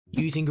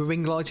using a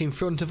ring light in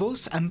front of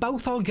us, and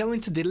both are going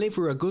to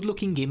deliver a good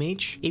looking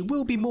image. It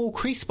will be more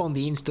crisp on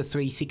the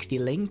Insta360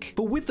 Link,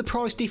 but with the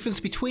price difference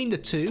between the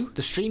two,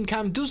 the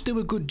Streamcam does do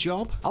a good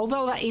job,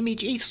 although that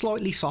image is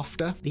slightly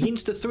softer. The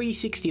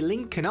Insta360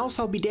 Link can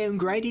also be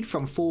downgraded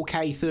from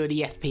 4K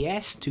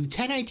 30fps to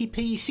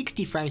 1080p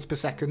 60 frames per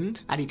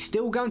second, and it's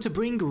still going to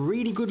bring a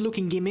really good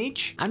looking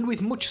image and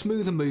with much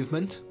smoother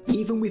movement.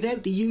 Even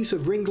without the use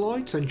of ring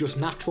lights and just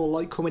natural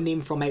light coming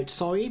in from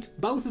outside,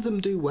 both of them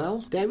do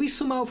well. There is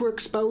some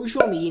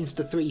overexposure on the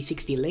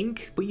Insta360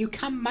 Link, but you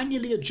can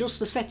manually adjust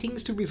the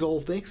settings to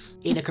resolve this.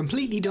 In a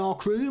completely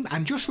dark room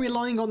and just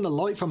relying on the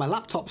light from a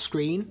laptop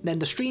screen, then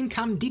the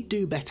Streamcam did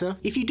do better.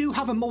 If you do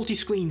have a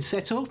multi-screen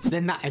setup,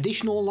 then that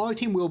additional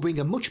lighting will bring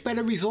a much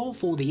better result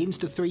for the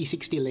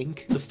Insta360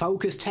 Link. The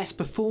focus test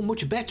performed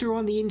much better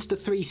on the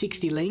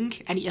Insta360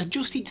 Link, and it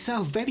adjusts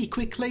itself very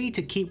quickly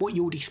to keep what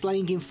you're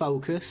displaying in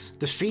focus.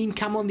 The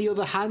Streamcam on the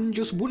other hand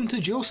just wouldn't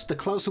adjust the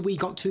closer we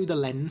got to the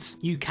lens.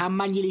 You can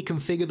manually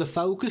configure the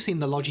focus in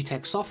the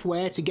Logitech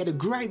software to get a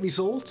great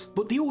result,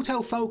 but the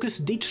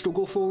autofocus did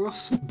struggle for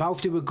us.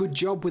 Both do a good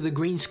job with the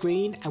green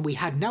screen, and we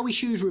had no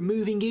issues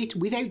removing it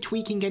without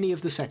tweaking any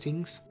of the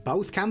settings.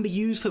 Both can be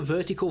used for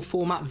vertical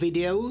format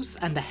videos,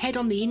 and the head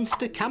on the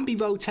Insta can be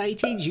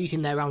rotated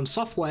using their own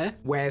software,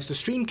 whereas the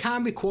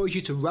Streamcam requires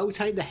you to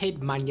rotate the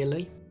head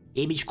manually.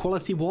 Image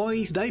quality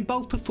wise, they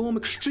both perform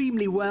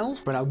extremely well,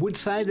 but I would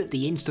say that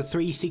the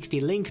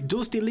Insta360 Link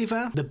does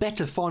deliver the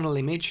better final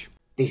image.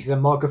 This is a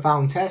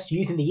microphone test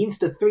using the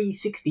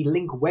Insta360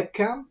 Link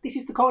webcam. This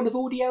is the kind of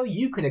audio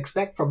you can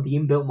expect from the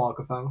inbuilt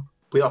microphone.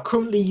 We are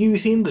currently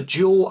using the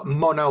dual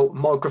mono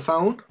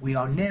microphone. We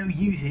are now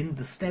using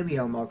the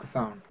stereo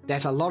microphone.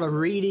 There's a lot of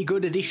really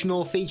good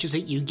additional features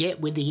that you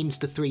get with the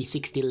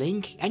Insta360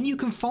 Link, and you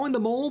can find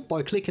them all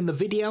by clicking the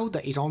video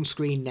that is on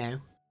screen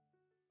now.